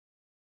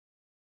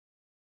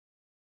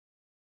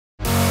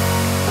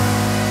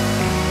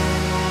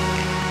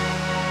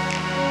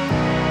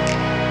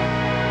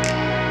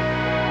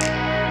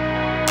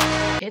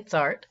It's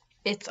art.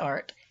 It's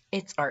art.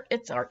 It's art.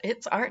 It's art.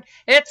 It's art.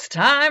 It's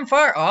time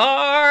for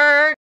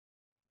art.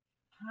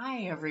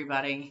 Hi,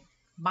 everybody.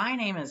 My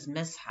name is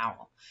Miss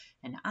Howell,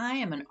 and I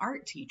am an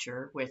art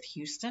teacher with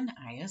Houston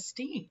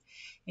ISD.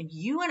 And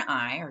you and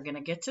I are going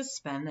to get to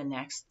spend the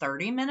next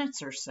 30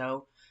 minutes or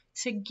so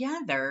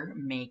together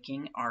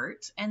making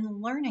art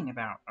and learning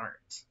about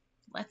art.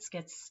 Let's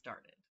get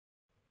started.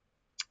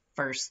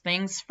 First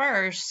things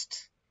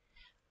first.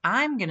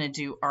 I'm going to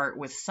do art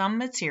with some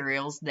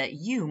materials that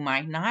you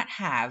might not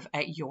have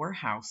at your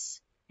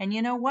house. And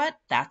you know what?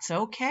 That's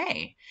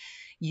okay.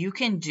 You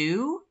can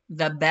do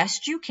the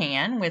best you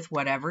can with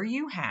whatever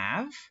you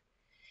have,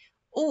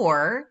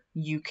 or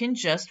you can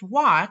just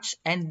watch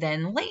and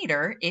then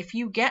later, if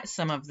you get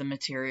some of the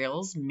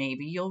materials,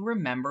 maybe you'll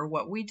remember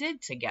what we did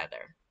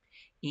together.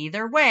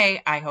 Either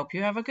way, I hope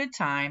you have a good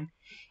time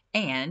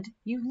and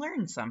you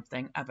learn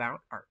something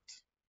about art.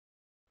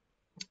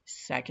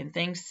 Second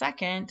thing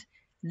second.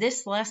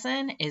 This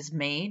lesson is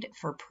made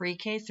for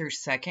pre-K through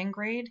second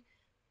grade,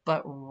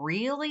 but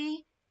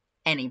really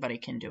anybody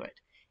can do it.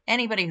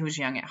 Anybody who's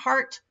young at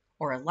heart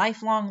or a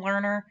lifelong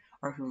learner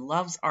or who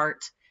loves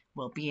art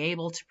will be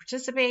able to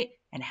participate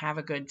and have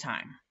a good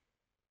time.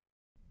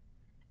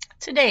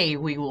 Today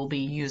we will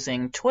be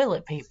using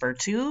toilet paper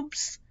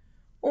tubes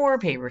or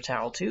paper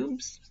towel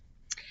tubes.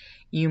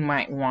 You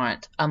might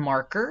want a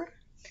marker.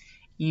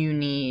 You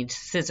need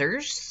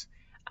scissors.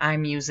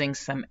 I'm using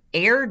some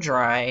air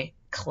dry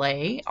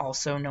clay,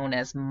 also known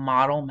as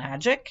Model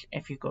Magic,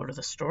 if you go to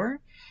the store.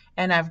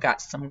 And I've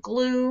got some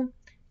glue.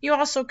 You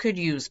also could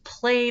use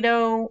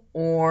Play-Doh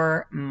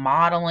or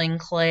modeling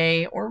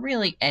clay or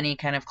really any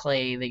kind of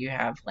clay that you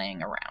have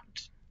laying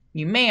around.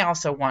 You may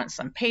also want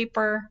some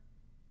paper.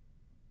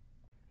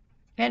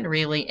 And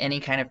really any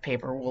kind of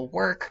paper will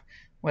work,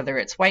 whether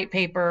it's white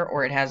paper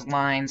or it has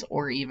lines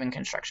or even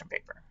construction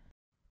paper.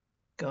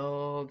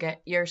 Go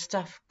get your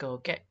stuff, go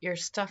get your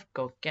stuff,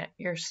 go get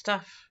your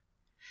stuff.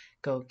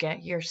 Go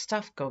get your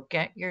stuff, go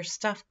get your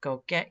stuff,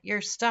 go get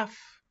your stuff.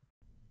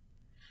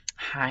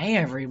 Hi,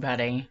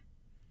 everybody.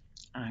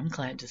 I'm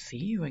glad to see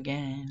you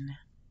again.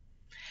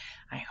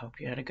 I hope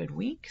you had a good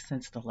week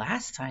since the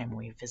last time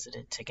we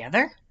visited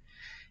together.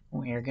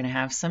 We're going to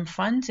have some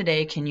fun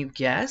today. Can you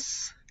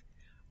guess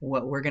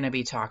what we're going to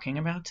be talking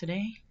about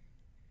today?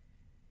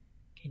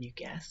 Can you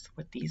guess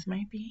what these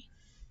might be?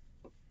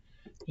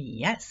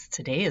 Yes,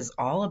 today is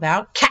all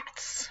about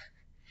cats.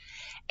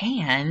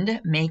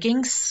 And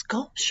making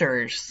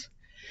sculptures.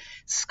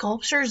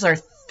 Sculptures are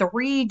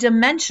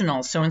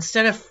three-dimensional, so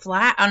instead of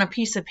flat on a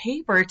piece of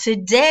paper,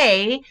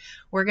 today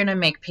we're going to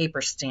make paper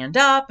stand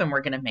up and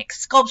we're going to make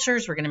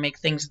sculptures. We're going to make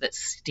things that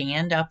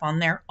stand up on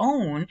their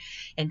own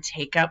and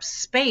take up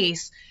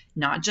space,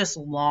 not just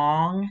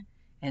long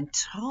and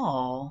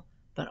tall,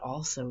 but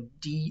also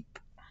deep.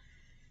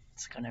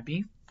 It's going to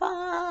be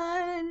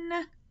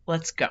fun.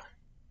 Let's go.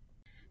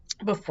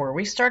 Before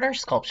we start our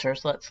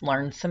sculptures, let's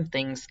learn some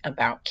things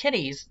about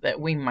kitties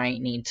that we might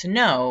need to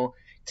know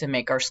to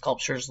make our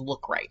sculptures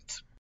look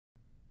right.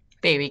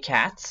 Baby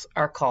cats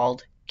are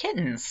called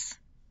kittens.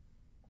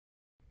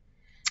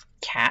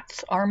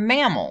 Cats are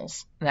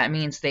mammals. That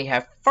means they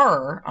have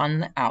fur on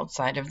the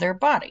outside of their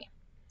body.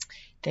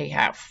 They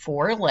have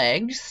 4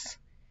 legs,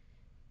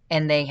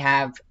 and they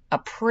have a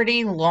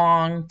pretty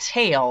long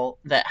tail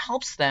that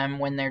helps them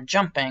when they're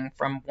jumping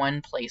from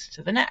one place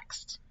to the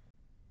next.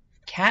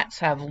 Cats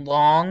have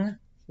long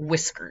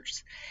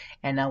whiskers,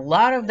 and a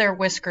lot of their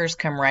whiskers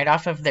come right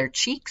off of their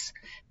cheeks,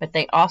 but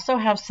they also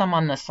have some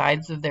on the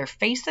sides of their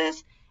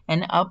faces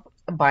and up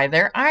by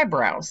their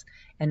eyebrows.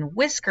 And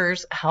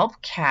whiskers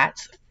help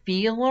cats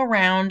feel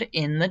around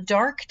in the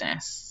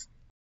darkness.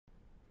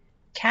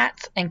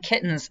 Cats and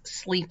kittens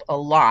sleep a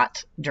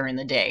lot during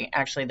the day.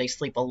 Actually, they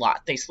sleep a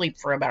lot. They sleep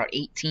for about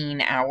 18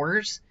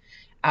 hours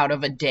out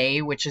of a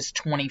day, which is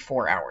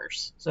 24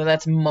 hours. So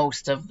that's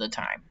most of the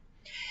time.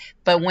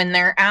 But when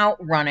they're out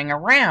running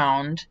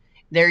around,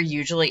 they're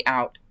usually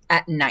out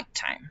at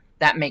nighttime.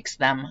 That makes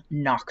them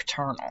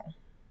nocturnal.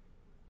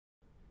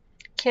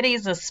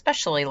 Kitties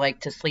especially like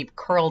to sleep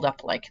curled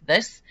up like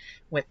this,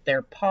 with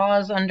their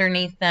paws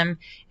underneath them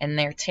and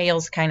their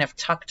tails kind of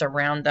tucked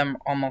around them,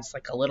 almost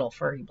like a little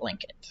furry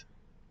blanket.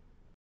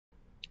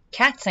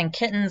 Cats and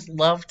kittens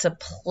love to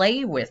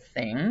play with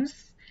things,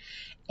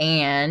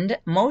 and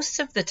most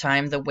of the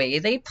time the way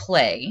they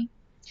play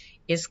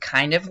is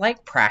kind of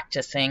like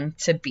practicing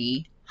to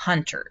be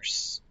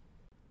hunters.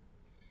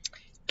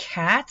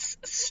 Cats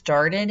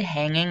started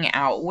hanging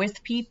out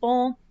with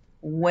people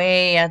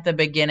way at the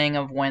beginning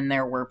of when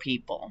there were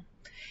people.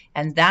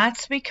 And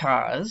that's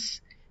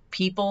because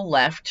people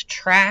left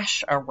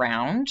trash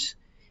around.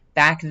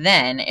 Back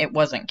then, it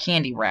wasn't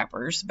candy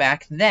wrappers.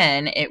 Back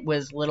then, it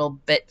was little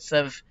bits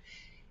of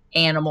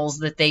animals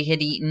that they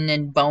had eaten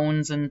and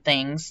bones and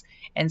things.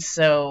 And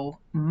so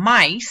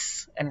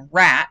mice and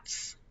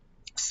rats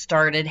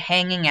started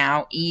hanging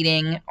out,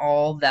 eating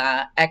all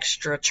the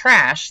extra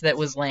trash that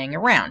was laying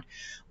around.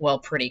 Well,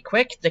 pretty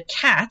quick, the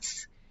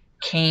cats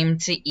came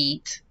to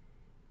eat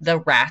the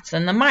rats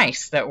and the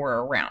mice that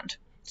were around.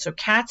 So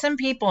cats and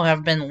people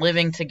have been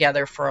living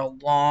together for a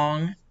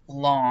long,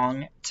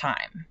 long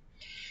time.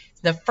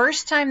 The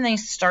first time they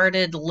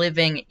started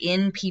living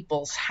in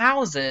people's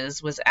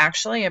houses was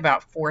actually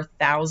about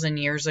 4,000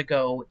 years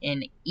ago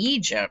in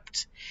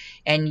Egypt.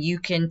 And you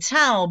can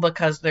tell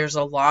because there's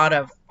a lot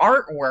of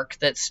artwork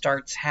that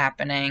starts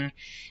happening,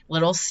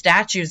 little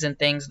statues and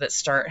things that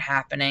start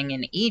happening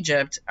in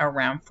Egypt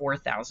around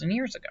 4,000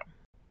 years ago.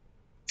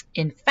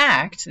 In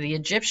fact, the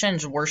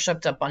Egyptians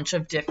worshipped a bunch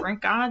of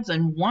different gods,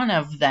 and one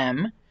of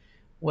them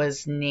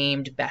was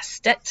named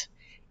Bastet,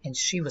 and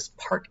she was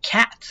part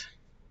cat.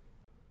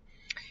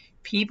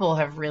 People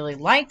have really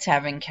liked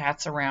having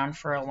cats around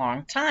for a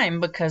long time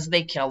because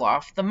they kill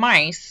off the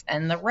mice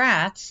and the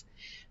rats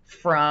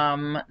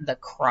from the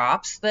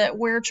crops that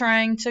we're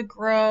trying to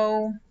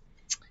grow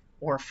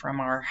or from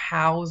our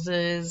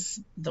houses,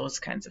 those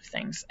kinds of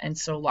things. And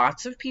so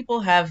lots of people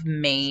have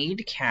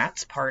made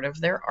cats part of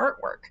their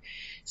artwork.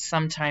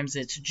 Sometimes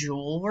it's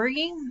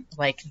jewelry,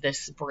 like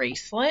this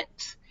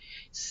bracelet.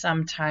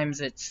 Sometimes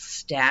it's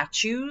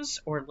statues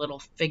or little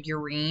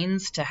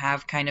figurines to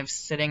have kind of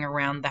sitting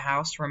around the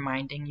house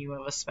reminding you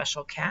of a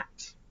special cat.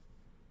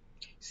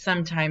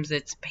 Sometimes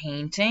it's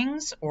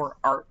paintings or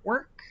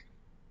artwork.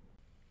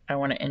 I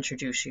want to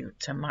introduce you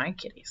to my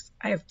kitties.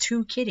 I have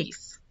two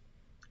kitties.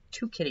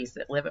 Two kitties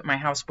that live at my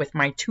house with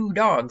my two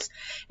dogs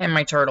and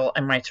my turtle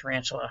and my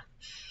tarantula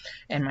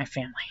and my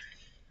family,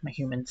 my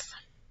humans.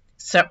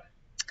 So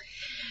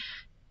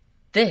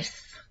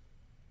this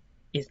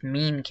is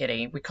Mean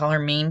Kitty. We call her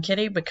Mean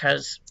Kitty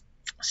because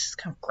she's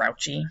kind of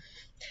grouchy.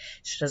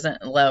 She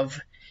doesn't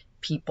love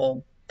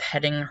people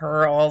petting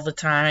her all the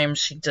time.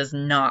 She does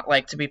not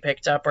like to be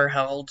picked up or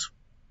held.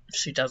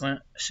 She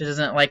doesn't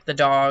like the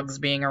dogs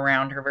being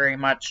around her very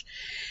much.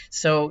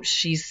 So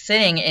she's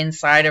sitting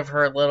inside of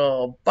her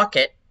little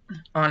bucket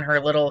on her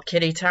little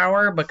kitty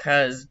tower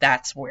because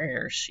that's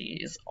where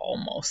she's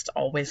almost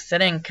always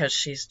sitting because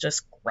she's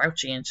just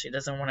grouchy and she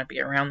doesn't want to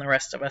be around the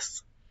rest of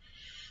us.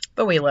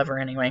 But we love her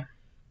anyway.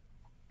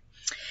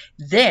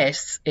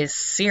 This is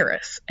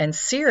Cirrus, and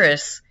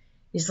Cirrus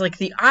is like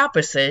the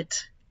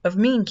opposite of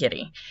Mean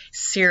Kitty.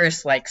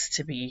 Cirrus likes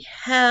to be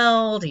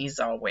held. He's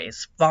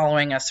always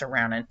following us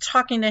around and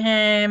talking to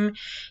him.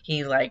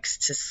 He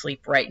likes to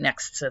sleep right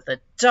next to the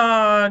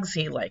dogs.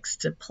 He likes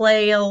to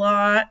play a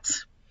lot.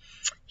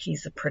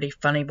 He's a pretty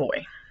funny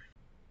boy.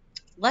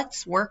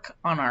 Let's work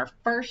on our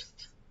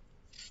first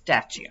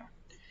statue.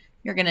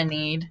 You're going to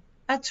need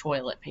a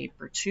toilet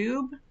paper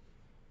tube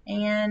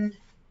and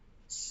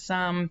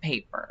some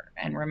paper.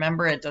 And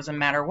remember, it doesn't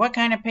matter what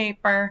kind of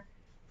paper,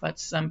 but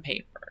some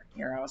paper.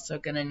 You're also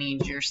going to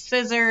need your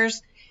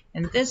scissors,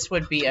 and this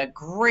would be a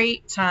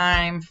great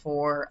time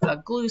for a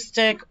glue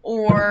stick,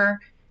 or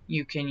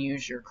you can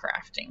use your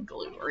crafting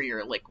glue or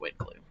your liquid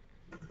glue.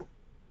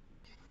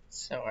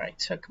 So I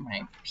took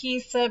my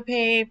piece of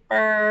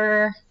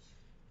paper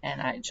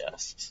and I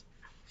just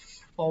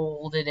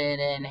folded it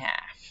in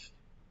half.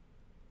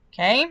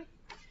 Okay?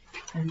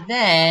 And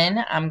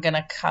then I'm going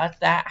to cut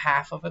that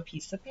half of a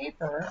piece of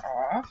paper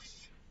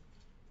off,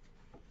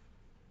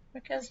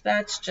 because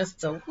that's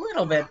just a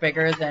little bit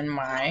bigger than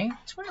my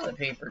toilet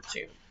paper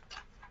tube.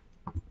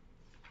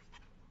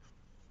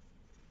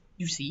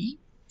 You see?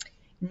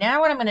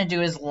 Now what I'm going to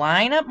do is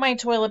line up my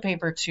toilet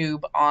paper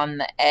tube on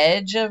the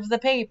edge of the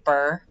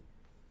paper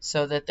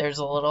so that there's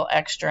a little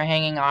extra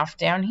hanging off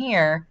down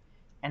here,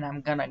 and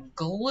I'm going to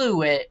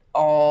glue it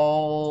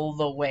all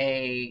the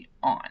way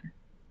on.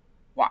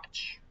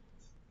 Watch.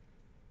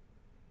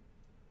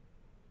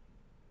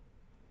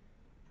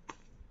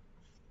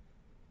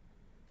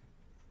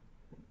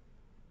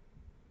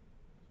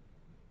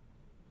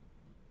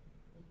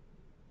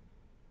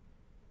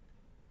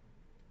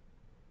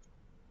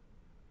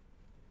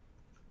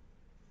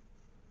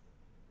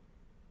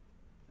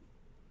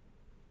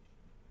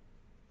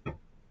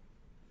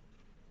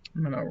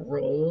 I'm going to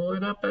roll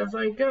it up as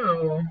I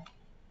go.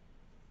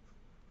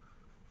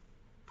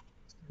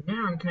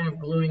 Now I'm kind of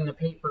gluing the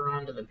paper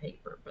onto the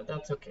paper, but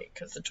that's okay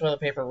because the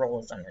toilet paper roll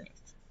is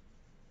underneath.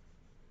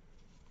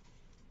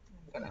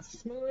 I'm going to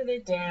smooth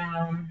it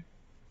down.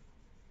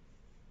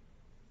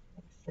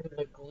 Make sure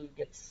the glue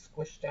gets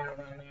squished out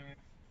on there.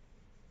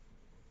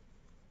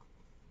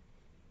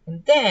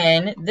 And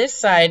then this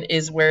side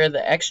is where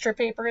the extra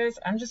paper is.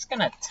 I'm just going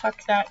to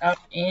tuck that up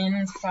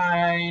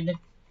inside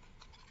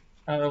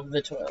of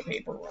the toilet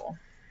paper roll.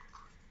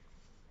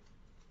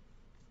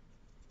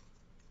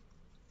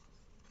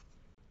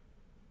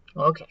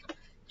 Okay,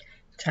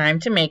 time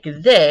to make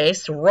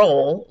this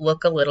roll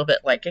look a little bit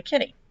like a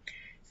kitty.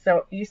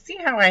 So you see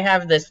how I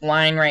have this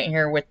line right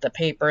here with the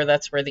paper?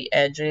 That's where the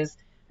edge is.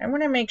 I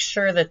want to make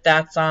sure that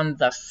that's on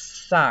the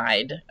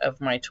side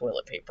of my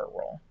toilet paper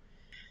roll.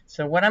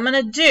 So what I'm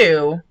going to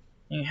do,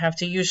 you have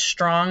to use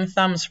strong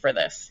thumbs for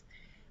this.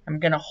 I'm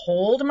going to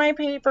hold my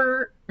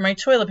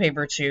toilet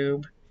paper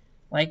tube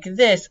like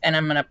this, and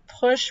I'm going to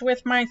push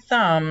with my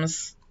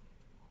thumbs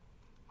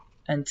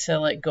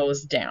until it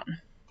goes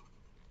down.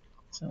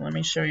 So let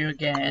me show you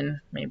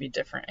again, maybe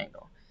different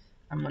angle.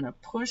 I'm going to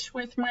push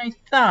with my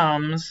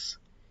thumbs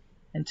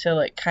until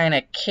it kind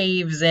of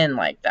caves in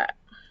like that.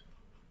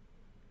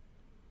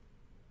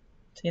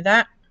 See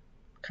that?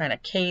 Kind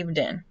of caved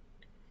in.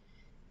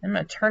 I'm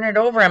going to turn it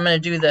over. I'm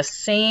going to do the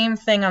same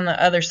thing on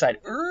the other side.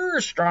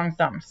 Strong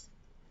thumbs.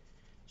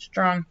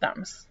 Strong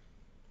thumbs.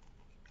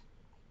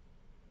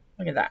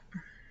 Look at that.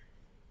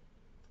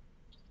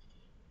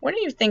 What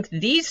do you think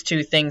these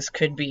two things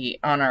could be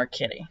on our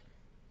kitty?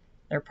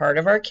 They're part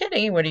of our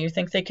kitty. What do you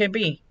think they could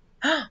be?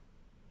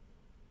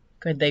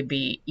 Could they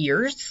be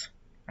ears?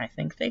 I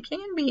think they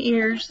can be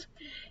ears.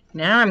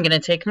 Now I'm going to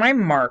take my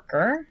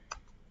marker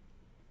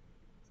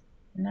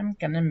and I'm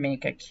going to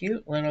make a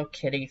cute little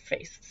kitty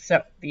face.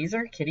 So these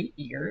are kitty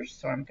ears.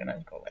 So I'm going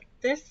to go like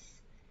this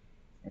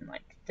and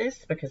like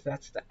this because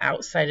that's the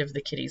outside of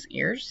the kitty's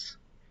ears.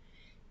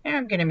 Now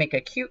I'm going to make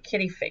a cute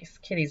kitty face.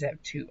 Kitties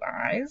have 2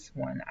 eyes,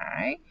 1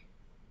 eye,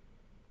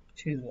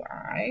 2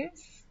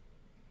 eyes.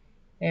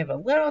 They have a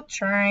little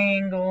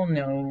triangle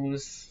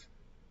nose.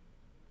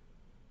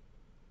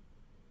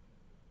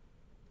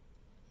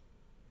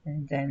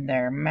 And then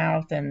their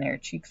mouth and their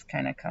cheeks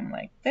kind of come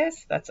like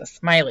this. That's a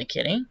smiley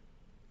kitty.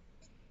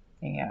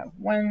 They have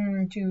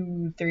 1,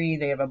 2, 3.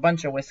 They have a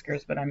bunch of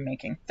whiskers, but I'm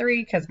making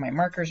 3 because my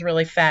marker's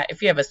really fat.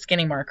 If you have a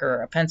skinny marker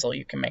or a pencil,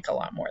 you can make a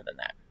lot more than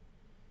that.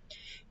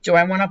 Do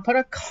I want to put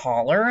a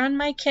collar on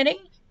my kitty?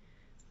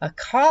 A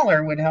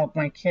collar would help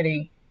my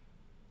kitty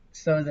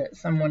so that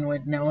someone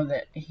would know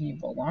that he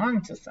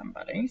belonged to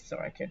somebody. So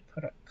I could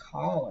put a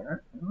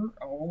collar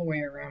all the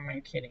way around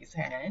my kitty's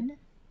head.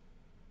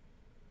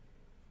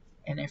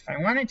 And if I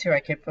wanted to, I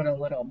could put a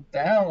little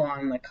bell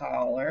on the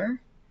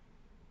collar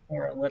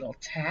or a little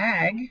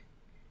tag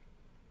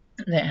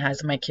that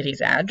has my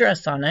kitty's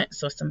address on it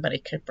so somebody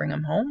could bring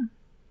him home.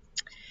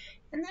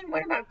 And then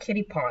what about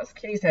kitty paws?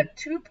 Kitties have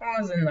 2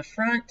 paws in the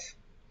front,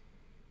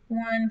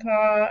 1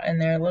 paw, and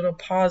their little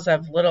paws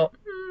have little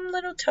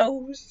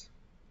toes.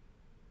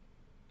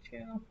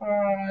 2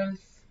 paws.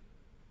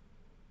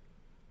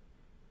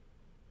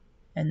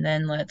 And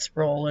then let's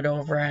roll it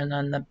over, and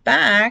on the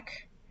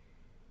back,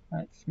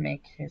 let's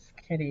make his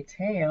kitty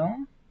tail.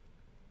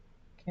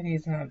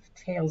 Kitties have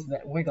tails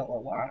that wiggle a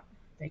lot.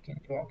 They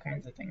can do all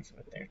kinds of things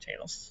with their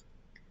tails.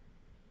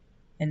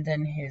 And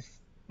then his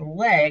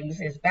legs,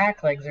 his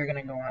back legs are going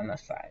to go on the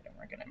side. And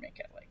we're going to make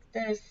it like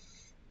this.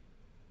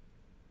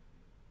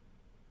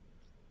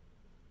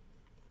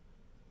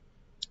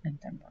 And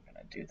then we're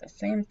going to do the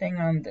same thing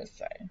on this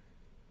side.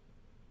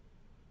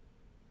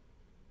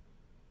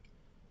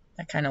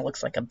 That kind of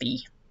looks like a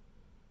bee.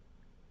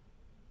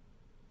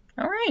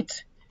 All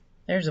right.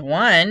 There's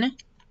one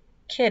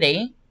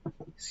kitty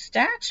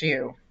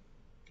statue.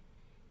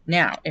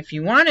 Now, if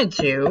you wanted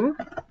to,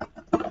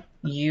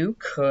 you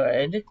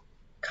could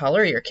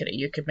color your kitty.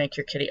 You could make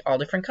your kitty all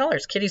different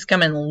colors. Kitties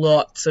come in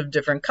lots of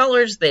different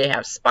colors. They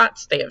have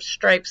spots, they have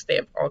stripes, they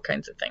have all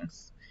kinds of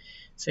things.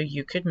 So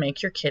you could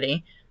make your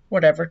kitty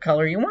whatever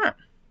color you want.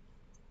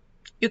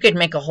 You could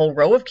make a whole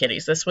row of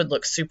kitties. This would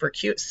look super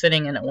cute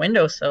sitting in a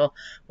windowsill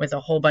with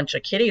a whole bunch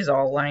of kitties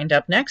all lined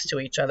up next to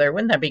each other.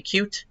 Wouldn't that be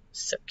cute?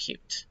 So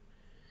cute.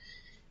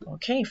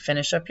 Okay,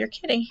 finish up your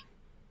kitty.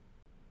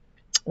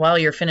 While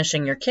you're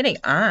finishing your kitty,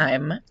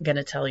 I'm going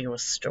to tell you a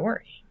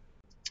story.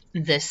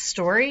 This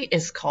story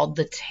is called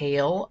The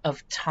Tale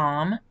of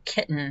Tom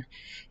Kitten,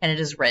 and it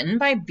is written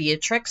by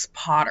Beatrix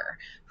Potter,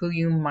 who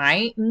you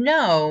might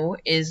know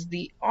is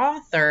the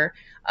author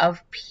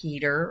of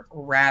Peter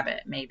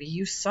Rabbit. Maybe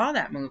you saw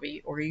that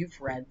movie or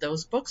you've read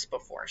those books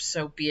before.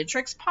 So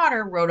Beatrix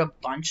Potter wrote a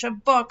bunch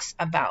of books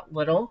about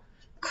little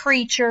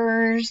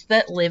creatures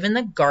that live in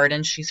the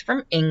garden. She's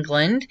from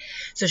England,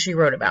 so she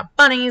wrote about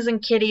bunnies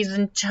and kitties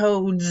and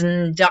toads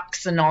and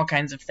ducks and all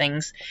kinds of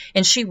things.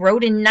 And she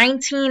wrote in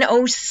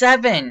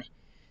 1907.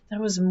 That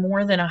was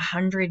more than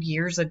 100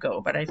 years ago,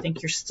 but I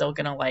think you're still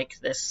going to like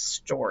this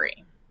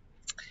story.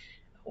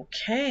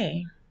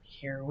 Okay,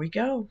 here we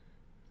go.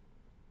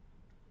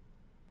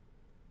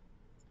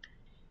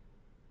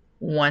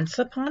 Once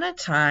upon a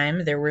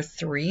time, there were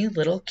 3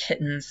 little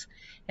kittens,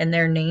 and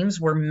their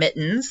names were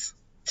Mittens,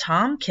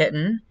 Tom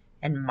Kitten,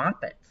 and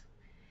Moppet.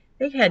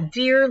 They had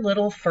dear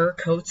little fur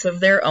coats of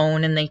their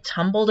own, and they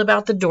tumbled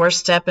about the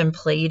doorstep and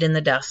played in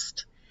the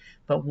dust.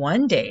 But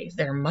one day,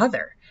 their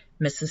mother,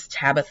 Mrs.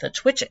 Tabitha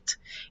Twitchit,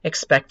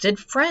 expected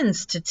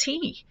friends to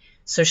tea,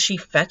 so she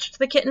fetched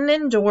the kitten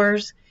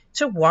indoors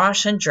to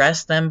wash and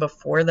dress them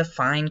before the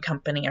fine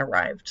company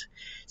arrived.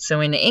 So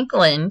in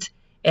England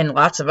and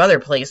lots of other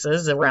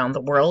places around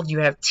the world, you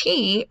have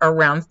tea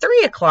around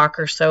 3 o'clock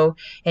or so,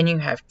 and you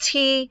have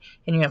tea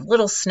and you have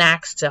little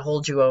snacks to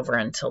hold you over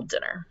until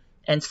dinner.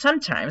 And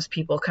sometimes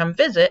people come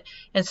visit,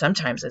 and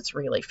sometimes it's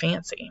really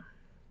fancy.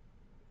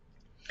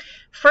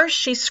 First,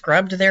 she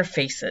scrubbed their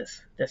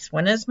faces. This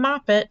one is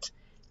Moppet.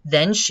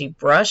 Then she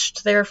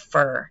brushed their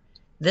fur.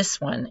 This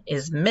one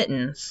is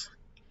Mittens.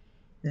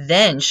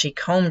 Then she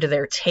combed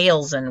their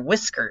tails and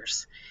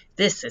whiskers.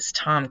 This is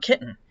Tom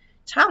Kitten.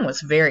 Tom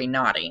was very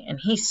naughty, and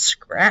he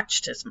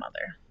scratched his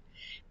mother.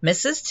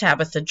 Mrs.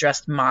 Tabitha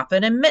dressed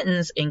Moppet and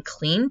Mittens in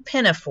clean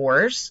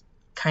pinafores,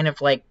 kind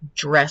of like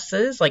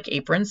dresses, like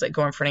aprons that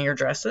go in front of your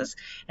dresses,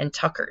 and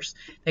tuckers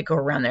that go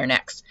around their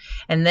necks.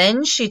 And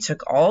then she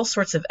took all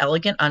sorts of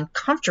elegant,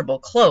 uncomfortable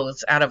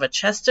clothes out of a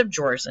chest of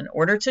drawers in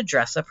order to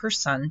dress up her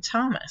son,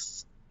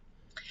 Thomas.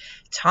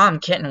 Tom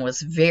Kitten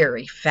was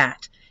very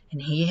fat,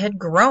 and he had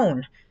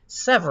grown.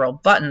 Several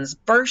buttons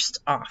burst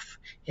off.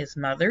 His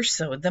mother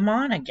sewed them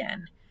on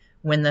again.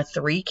 When the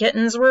 3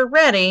 kittens were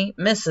ready,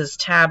 Mrs.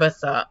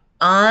 Tabitha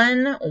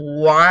unwisely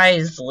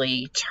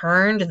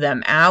turned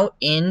them out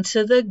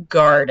into the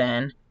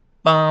garden,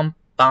 bum,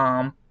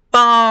 bum,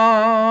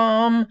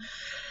 bum,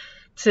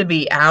 to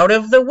be out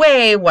of the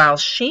way while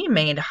she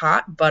made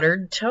hot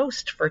buttered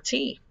toast for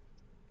tea.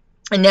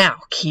 Now,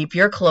 keep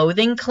your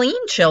clothing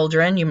clean,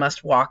 children. You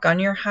must walk on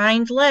your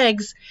hind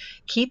legs.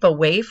 Keep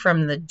away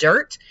from the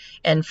dirt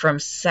and from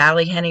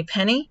Sally Henny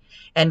Penny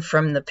and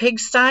from the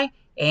pigsty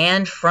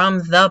and from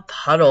the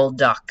puddle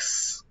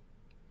ducks.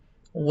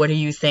 What do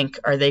you think?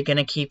 Are they going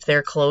to keep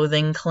their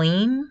clothing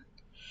clean?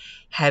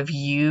 Have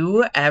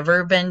you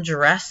ever been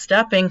dressed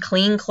up in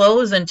clean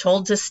clothes and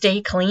told to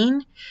stay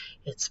clean?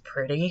 It's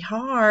pretty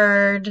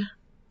hard.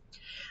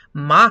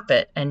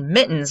 Moppet and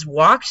Mittens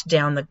walked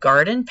down the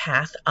garden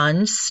path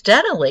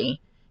unsteadily.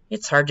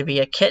 It's hard to be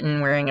a kitten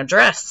wearing a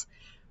dress.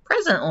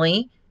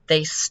 Presently,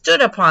 they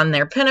stood upon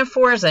their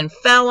pinafores and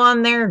fell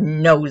on their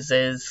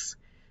noses.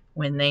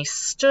 When they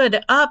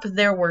stood up,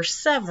 there were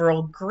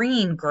several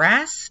green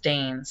grass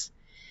stains.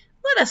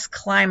 "Let us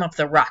climb up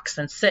the rocks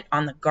and sit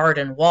on the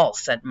garden wall,"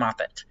 said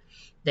Moppet.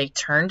 They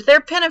turned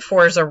their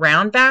pinafores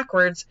around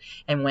backwards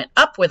and went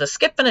up with a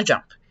skip and a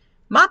jump.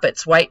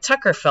 Moppet's white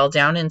tucker fell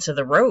down into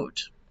the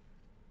road.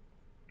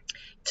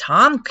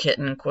 Tom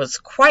Kitten was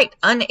quite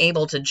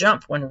unable to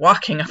jump when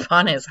walking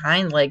upon his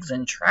hind legs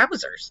in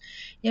trousers.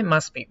 It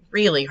must be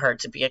really hard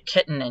to be a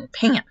kitten in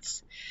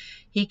pants.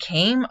 He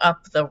came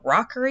up the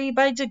rockery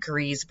by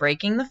degrees,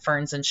 breaking the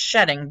ferns and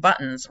shedding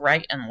buttons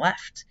right and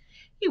left.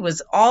 He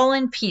was all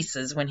in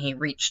pieces when he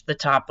reached the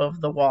top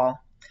of the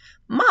wall.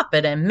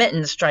 Moppet and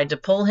Mittens tried to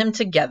pull him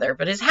together,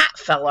 but his hat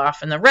fell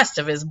off and the rest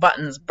of his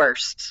buttons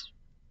burst.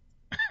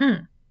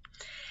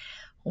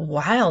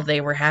 While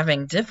they were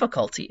having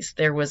difficulties,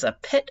 there was a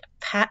pit,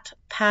 pat,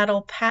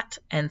 paddle, pat,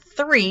 and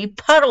 3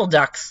 puddle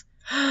ducks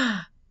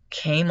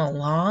came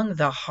along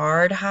the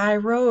hard high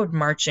road,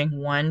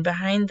 marching one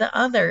behind the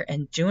other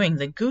and doing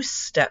the goose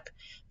step.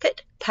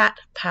 Pit, pat,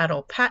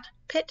 paddle, pat,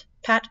 pit,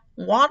 pat,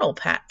 waddle,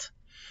 pat.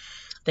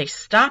 They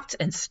stopped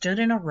and stood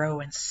in a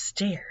row and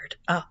stared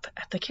up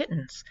at the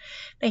kittens.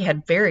 They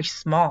had very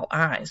small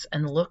eyes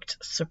and looked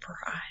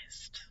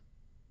surprised.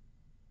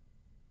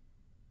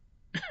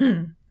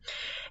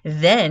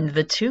 Then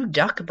the 2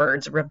 duck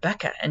birds,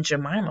 Rebecca and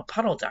Jemima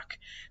Puddle Duck,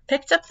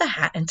 picked up the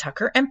hat and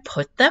tucker and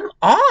put them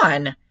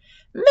on.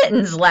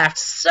 Mittens laughed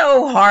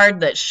so hard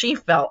that she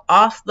fell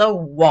off the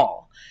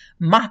wall.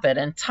 Moppet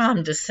and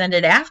Tom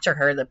descended after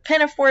her. The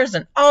pinafores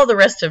and all the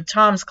rest of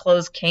Tom's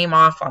clothes came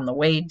off on the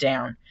way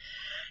down.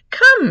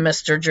 "Come,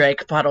 Mr.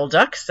 Drake Puddle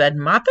Duck," said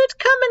Moppet.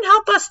 "Come and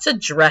help us to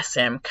dress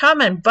him.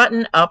 Come and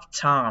button up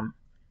Tom."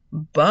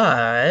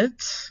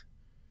 But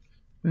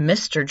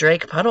Mr.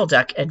 Drake Puddle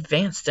Duck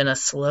advanced in a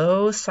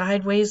slow,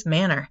 sideways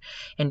manner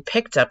and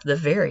picked up the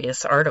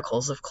various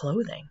articles of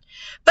clothing.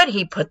 But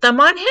he put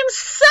them on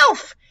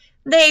himself.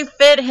 They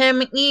fit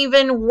him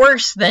even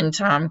worse than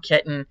Tom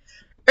Kitten.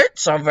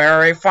 "It's a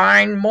very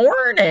fine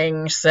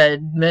morning,"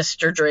 said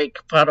Mr.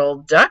 Drake Puddle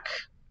Duck.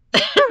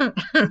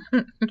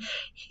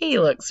 He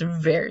looks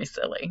very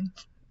silly.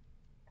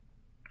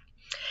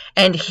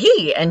 And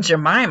he and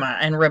Jemima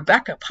and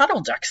Rebecca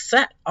Puddle Duck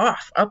set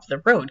off up the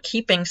road,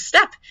 keeping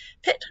step.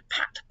 Pit,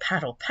 pat,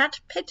 paddle,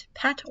 pat, pit,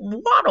 pat,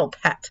 waddle,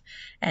 pat.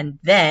 And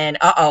then,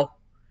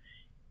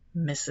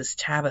 Mrs.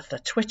 Tabitha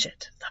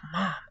Twitchit, the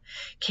mom,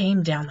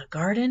 came down the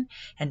garden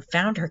and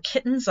found her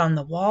kittens on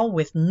the wall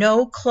with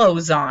no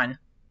clothes on.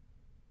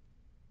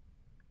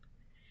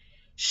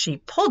 She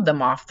pulled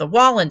them off the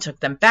wall and took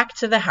them back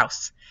to the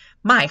house.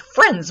 "My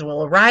friends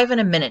will arrive in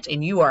a minute,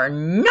 and you are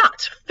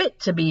not fit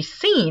to be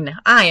seen.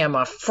 I am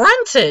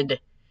affronted."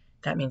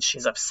 "That means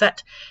she's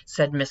upset,"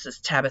 said Mrs.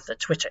 Tabitha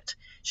Twitchit.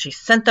 "She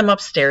sent them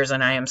upstairs,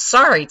 and I am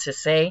sorry to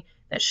say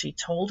that she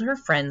told her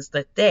friends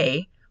that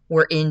they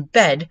were in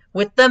bed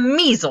with the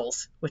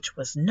measles," which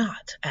was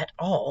not at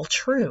all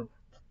true.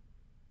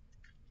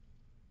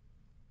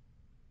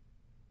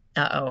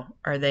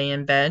 Are they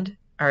in bed?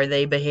 Are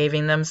they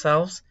behaving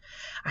themselves?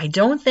 I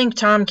don't think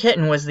Tom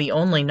Kitten was the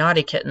only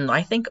naughty kitten.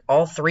 I think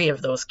all 3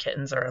 of those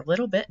kittens are a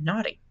little bit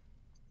naughty.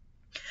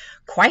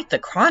 Quite the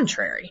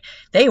contrary.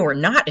 They were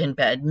not in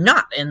bed,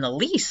 not in the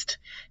least.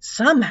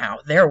 Somehow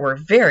there were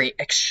very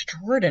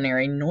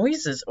extraordinary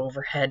noises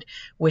overhead,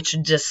 which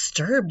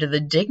disturbed the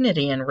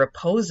dignity and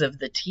repose of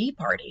the tea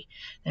party.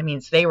 That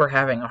means they were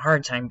having a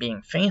hard time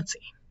being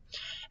fancy.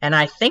 And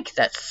I think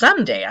that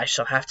someday I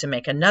shall have to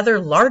make another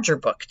larger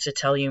book to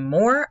tell you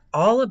more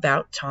all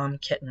about Tom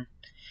Kitten.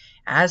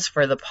 As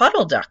for the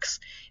puddle ducks,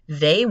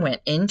 they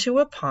went into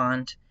a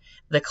pond.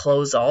 The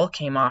clothes all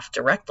came off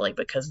directly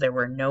because there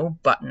were no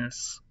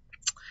buttons.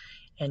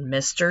 And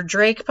Mr.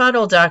 Drake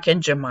Puddle Duck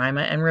and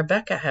Jemima and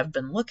Rebecca have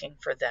been looking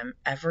for them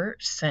ever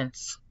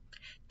since.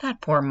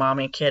 That poor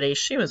mommy kitty,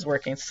 she was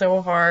working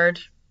so hard.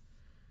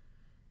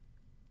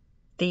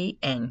 The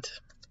end.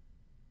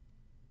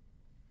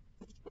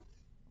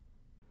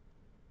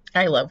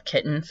 I love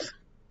kittens.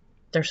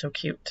 They're so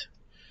cute.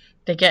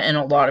 They get in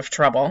a lot of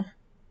trouble.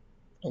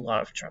 A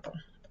lot of trouble.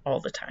 All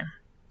the time.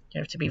 You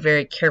have to be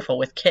very careful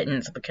with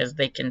kittens because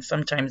they can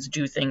sometimes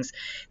do things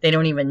they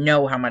don't even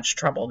know how much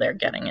trouble they're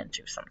getting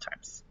into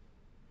sometimes.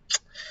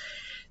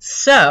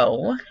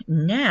 So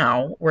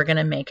now we're going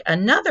to make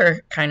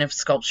another kind of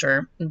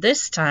sculpture,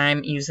 this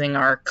time using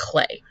our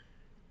clay.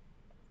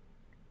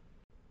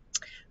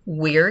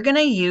 We're going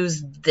to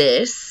use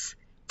this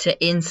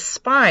to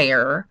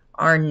inspire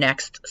our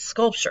next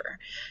sculpture.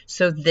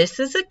 So this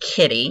is a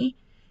kitty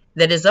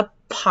that is a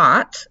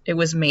pot. It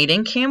was made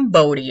in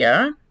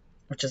Cambodia,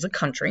 which is a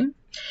country,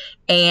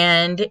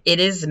 and it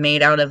is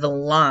made out of the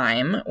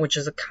lime, which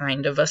is a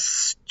kind of a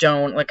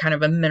stone, like kind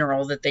of a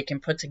mineral that they can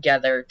put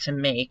together to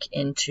make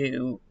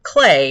into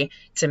clay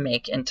to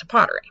make into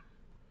pottery.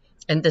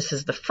 And this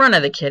is the front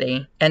of the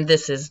kitty, and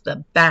this is the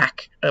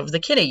back of the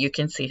kitty. You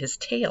can see his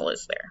tail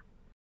is there.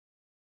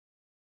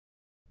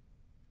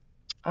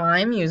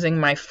 I'm using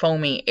my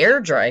foamy air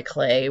dry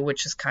clay,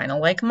 which is kind of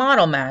like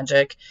Model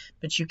Magic,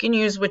 but you can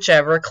use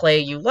whichever clay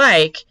you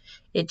like.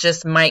 It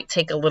just might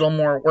take a little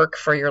more work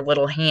for your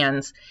little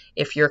hands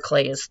if your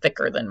clay is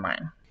thicker than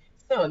mine.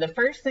 So the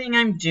first thing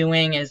I'm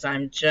doing is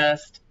I'm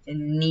just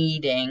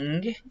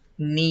kneading,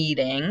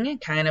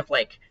 kind of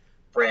like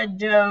bread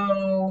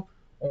dough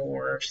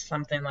or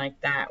something like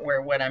that,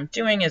 where what I'm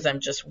doing is I'm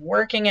just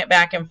working it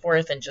back and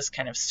forth and just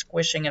kind of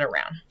squishing it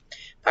around.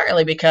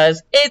 Partly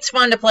because it's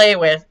fun to play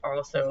with,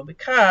 also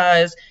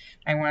because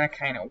I want to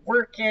kind of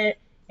work it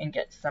and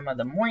get some of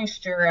the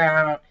moisture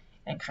out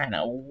and kind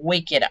of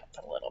wake it up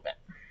a little bit.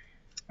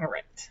 All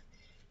right,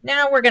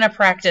 now we're going to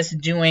practice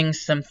doing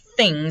some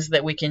things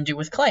that we can do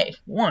with clay.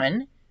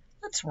 One,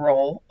 let's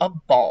roll a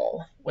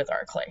ball with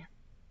our clay.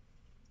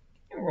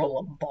 You roll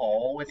a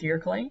ball with your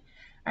clay.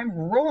 I'm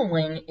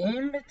rolling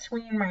in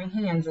between my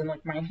hands, and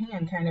like my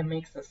hand kind of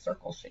makes a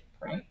circle shape,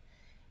 right?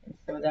 And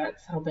so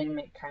that's helping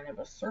make kind of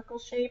a circle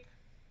shape,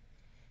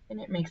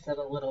 and it makes it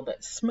a little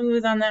bit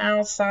smooth on the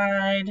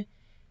outside,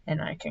 and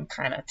I can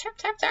kind of tap,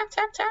 tap, tap,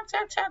 tap, tap,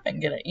 tap, tap,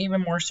 and get it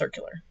even more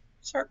circular.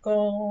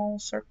 Circle,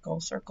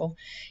 circle, circle.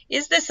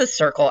 Is this a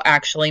circle,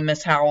 actually,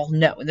 Miss Howell?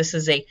 No, this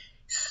is a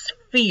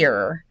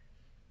sphere.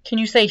 Can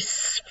you say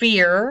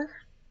sphere?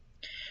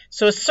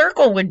 So a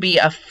circle would be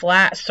a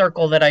flat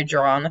circle that I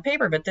draw on the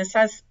paper, but this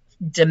has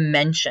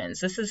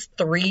dimensions. This is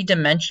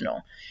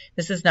three-dimensional.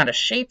 This is not a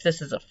shape.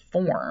 This is a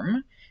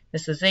form.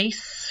 This is a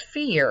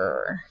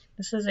sphere.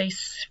 This is a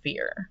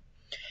sphere.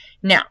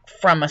 Now,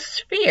 from a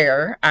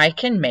sphere, I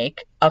can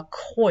make a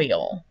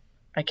coil.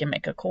 I can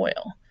make a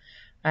coil.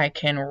 I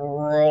can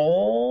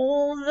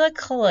roll the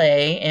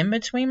clay in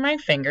between my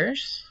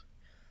fingers,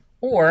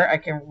 or I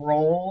can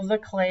roll the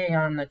clay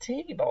on the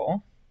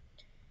table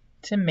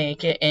to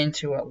make it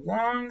into a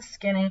long,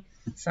 skinny,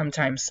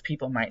 sometimes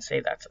people might say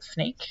that's a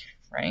snake,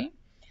 right?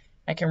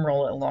 I can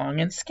roll it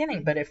long and skinny,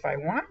 but if I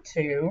want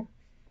to,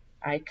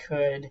 I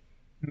could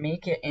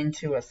make it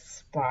into a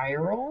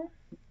spiral,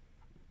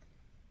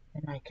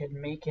 and I could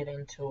make it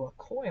into a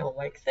coil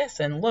like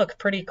this, and look,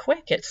 pretty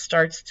quick it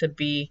starts to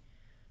be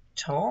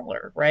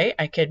taller, right?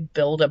 I could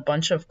build a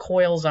bunch of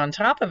coils on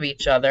top of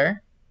each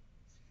other,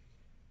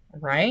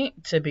 right?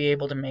 To be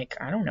able to make,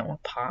 I don't know, a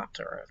pot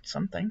or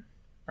something,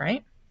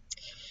 right?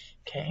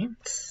 Okay,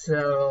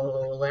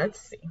 so let's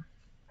see.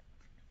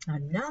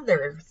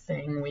 Another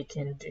thing we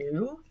can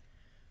do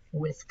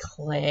with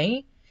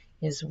clay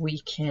is we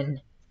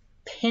can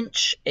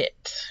pinch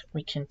it.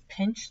 We can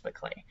pinch the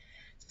clay.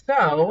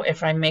 So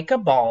if I make a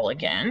ball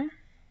again,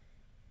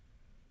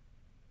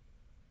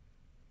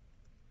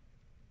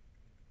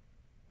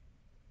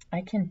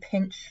 I can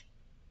pinch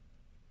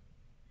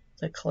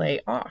the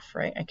clay off,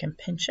 right? I can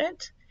pinch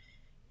it,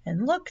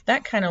 and look,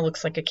 that kind of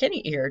looks like a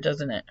kitty ear,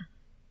 doesn't it?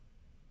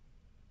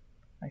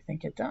 I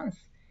think it does.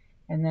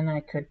 And then I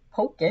could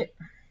poke it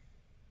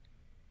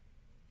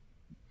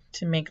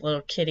to make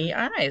little kitty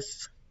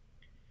eyes,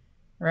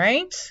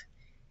 right?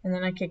 And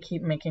then I could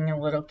keep making a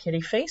little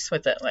kitty face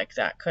with it like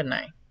that, couldn't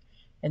I?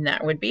 And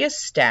that would be a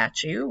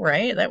statue,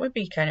 right? That would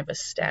be kind of a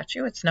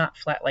statue. It's not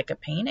flat like a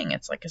painting.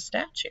 It's like a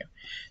statue.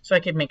 So I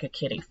could make a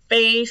kitty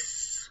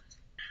face.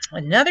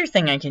 Another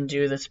thing I can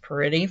do that's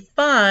pretty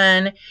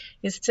fun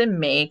is to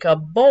make a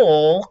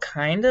bowl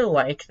kind of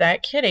like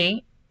that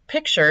kitty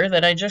picture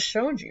that I just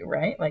showed you,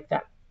 right? Like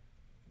that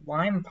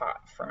lime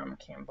pot from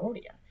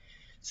Cambodia.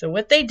 So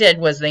what they did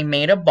was they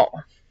made a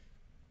ball,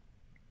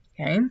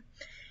 okay?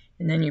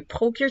 And then you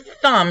poke your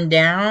thumb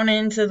down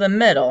into the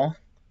middle,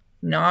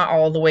 not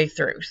all the way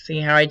through. See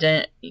how I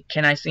didn't,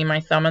 can I see my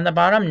thumb in the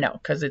bottom? No,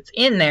 because it's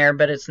in there,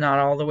 but it's not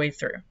all the way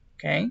through,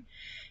 okay?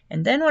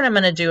 And then what I'm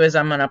going to do is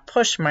I'm going to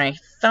push my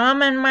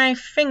thumb and my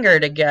finger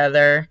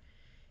together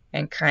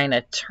and kind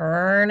of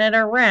turn it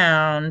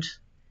around.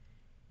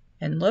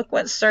 And look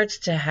what starts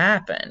to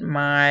happen.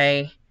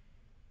 My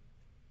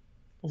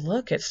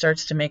look, it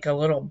starts to make a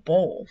little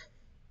bowl,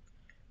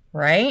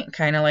 right?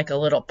 Kind of like a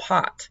little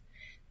pot.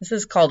 This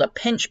is called a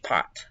pinch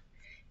pot.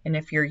 And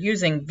if you're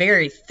using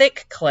very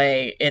thick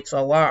clay, it's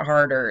a lot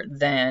harder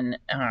than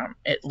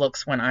it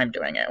looks when I'm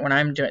doing it. When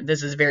I'm doing,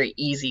 this is very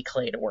easy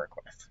clay to work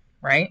with,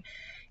 right?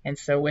 And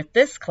so with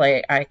this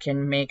clay, I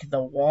can make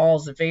the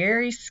walls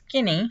very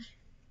skinny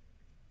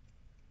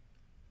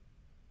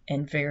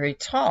and very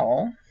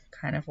tall,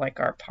 kind of like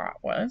our pot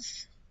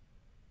was,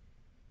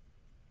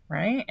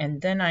 right?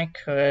 And then I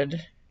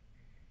could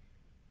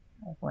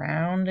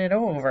round it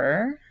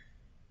over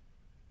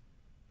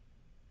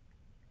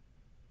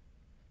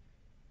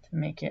to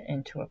make it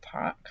into a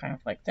pot, kind of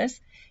like this.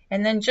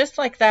 And then just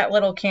like that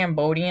little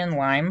Cambodian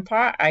lime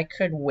pot, I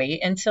could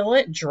wait until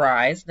it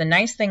dries. The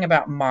nice thing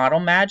about Model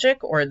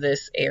Magic or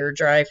this air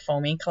dry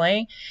foamy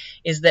clay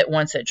is that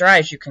once it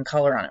dries, you can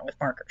color on it with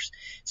markers.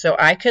 So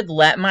I could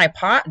let my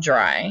pot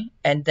dry,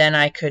 and then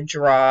I could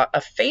draw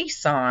a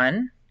face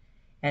on,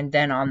 and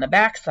then on the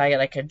back side,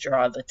 I could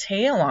draw the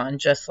tail on,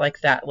 just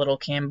like that little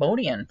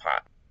Cambodian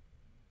pot.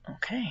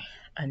 Okay,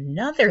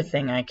 another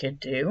thing I could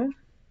do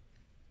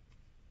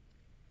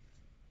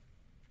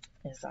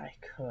is I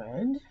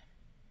could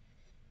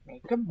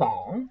make a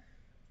ball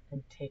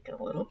and take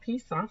a little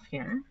piece off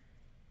here,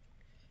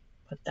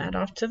 put that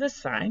off to the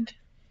side.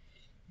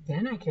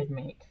 Then I could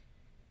make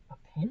a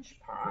pinch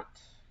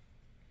pot,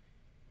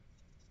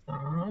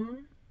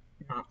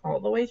 not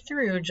all the way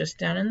through, just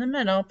down in the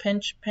middle,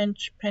 pinch,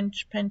 pinch,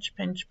 pinch, pinch,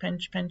 pinch,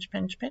 pinch, pinch,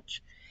 pinch,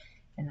 pinch.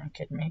 And I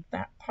could make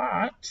that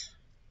pot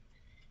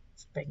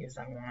as big as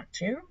I want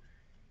to.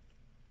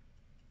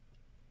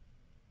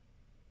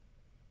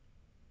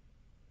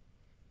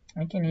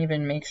 I can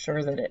even make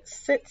sure that it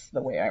sits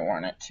the way I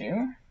want it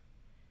to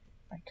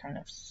by kind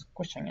of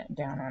squishing it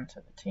down onto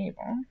the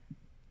table,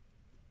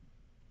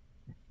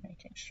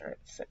 making sure it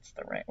sits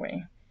the right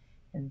way.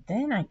 And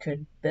then I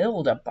could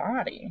build a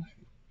body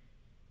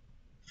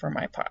for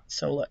my pot.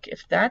 So look,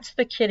 if that's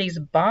the kitty's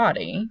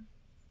body,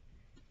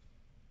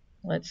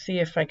 let's see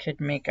if I could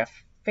make a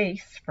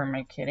face for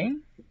my kitty.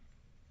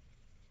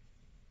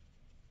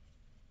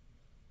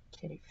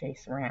 Kitty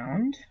face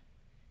round,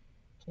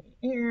 kitty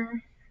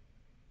ear,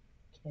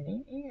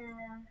 kitty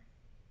ear,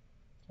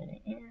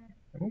 kitty ear.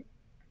 Ooh.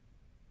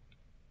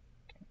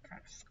 Can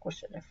kind of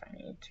squish it if I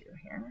need to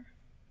here.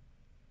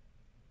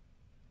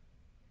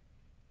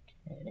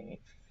 Kitty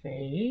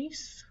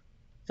face.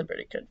 It's a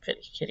pretty good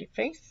kitty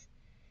face.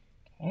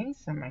 Okay,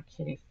 so my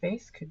kitty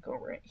face could go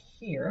right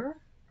here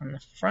on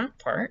the front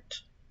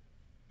part.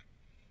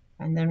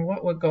 And then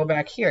what would go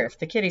back here? If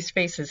the kitty's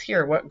face is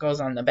here, what goes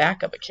on the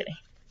back of a kitty?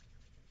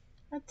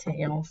 A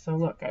tail. So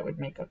look, I would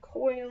make a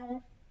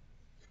coil.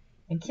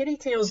 And kitty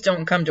tails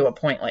don't come to a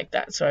point like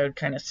that, so I would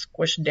kind of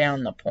squish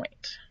down the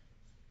point.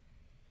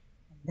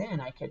 And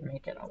then I could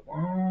make it a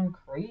long,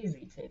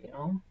 crazy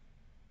tail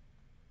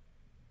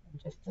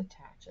and just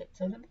attach it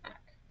to the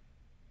back.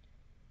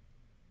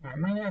 I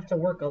might have to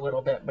work a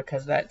little bit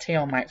because that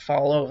tail might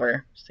fall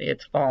over. See,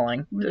 it's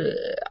falling.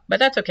 But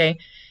that's okay.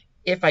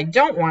 If I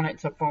don't want it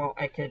to fall,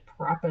 I could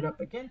prop it up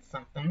against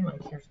something.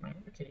 Like here's my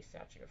other kitty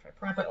statue. If I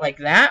prop it like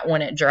that,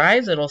 when it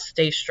dries, it'll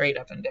stay straight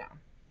up and down.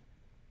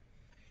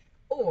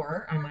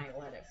 Or I might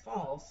let it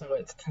fall so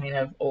it's kind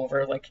of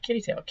over like a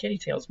kitty tail. Kitty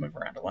tails move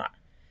around a lot.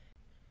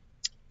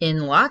 In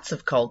lots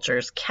of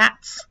cultures,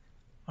 cats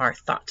are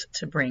thought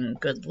to bring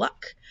good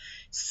luck.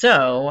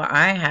 So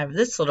I have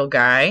this little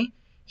guy.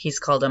 He's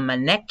called a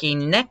Maneki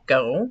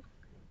Neko,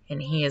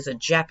 and he is a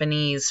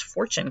Japanese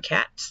fortune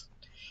cat.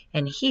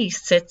 And he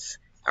sits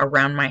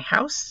around my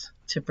house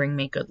to bring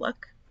me good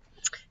luck.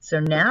 So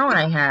now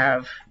I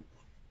have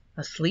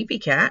a sleepy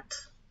cat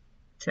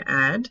to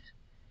add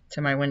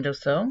to my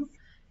windowsill.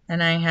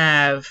 And I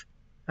have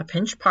a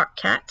pinch pot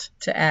cat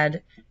to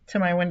add to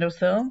my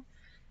windowsill.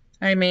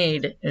 I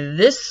made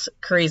this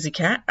crazy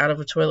cat out of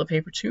a toilet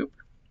paper tube.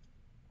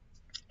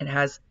 It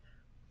has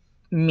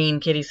mean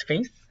kitty's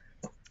face.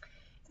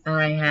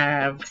 I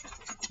have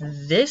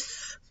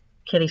this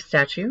kitty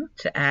statue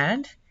to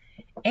add.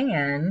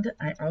 And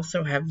I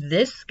also have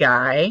this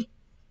guy.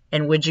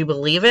 And would you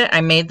believe it?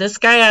 I made this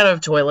guy out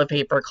of toilet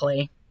paper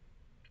clay.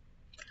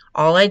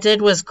 All I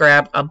did was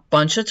grab a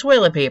bunch of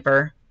toilet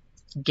paper,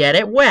 get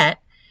it wet,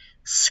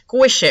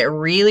 squish it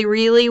really,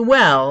 really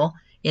well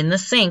in the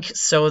sink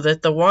so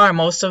that the water,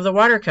 most of the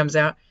water comes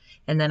out.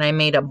 And then I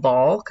made a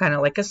ball, kind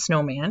of like a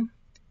snowman.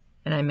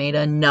 And I made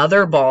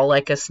another ball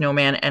like a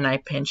snowman, and I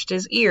pinched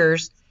his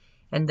ears.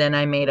 And then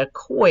I made a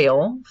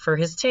coil for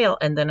his tail,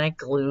 and then I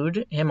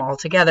glued him all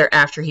together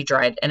after he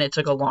dried. And it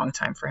took a long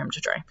time for him to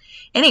dry.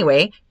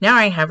 Anyway, now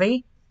I have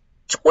a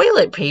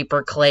toilet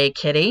paper clay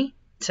kitty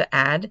to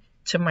add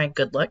to my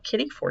Good Luck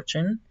Kitty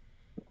Fortune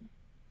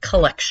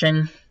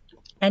collection.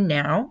 And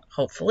now,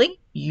 hopefully,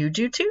 you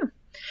do too.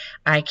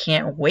 I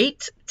can't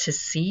wait to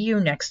see you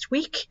next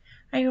week.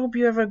 I hope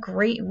you have a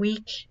great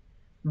week.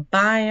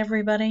 Bye,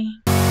 everybody.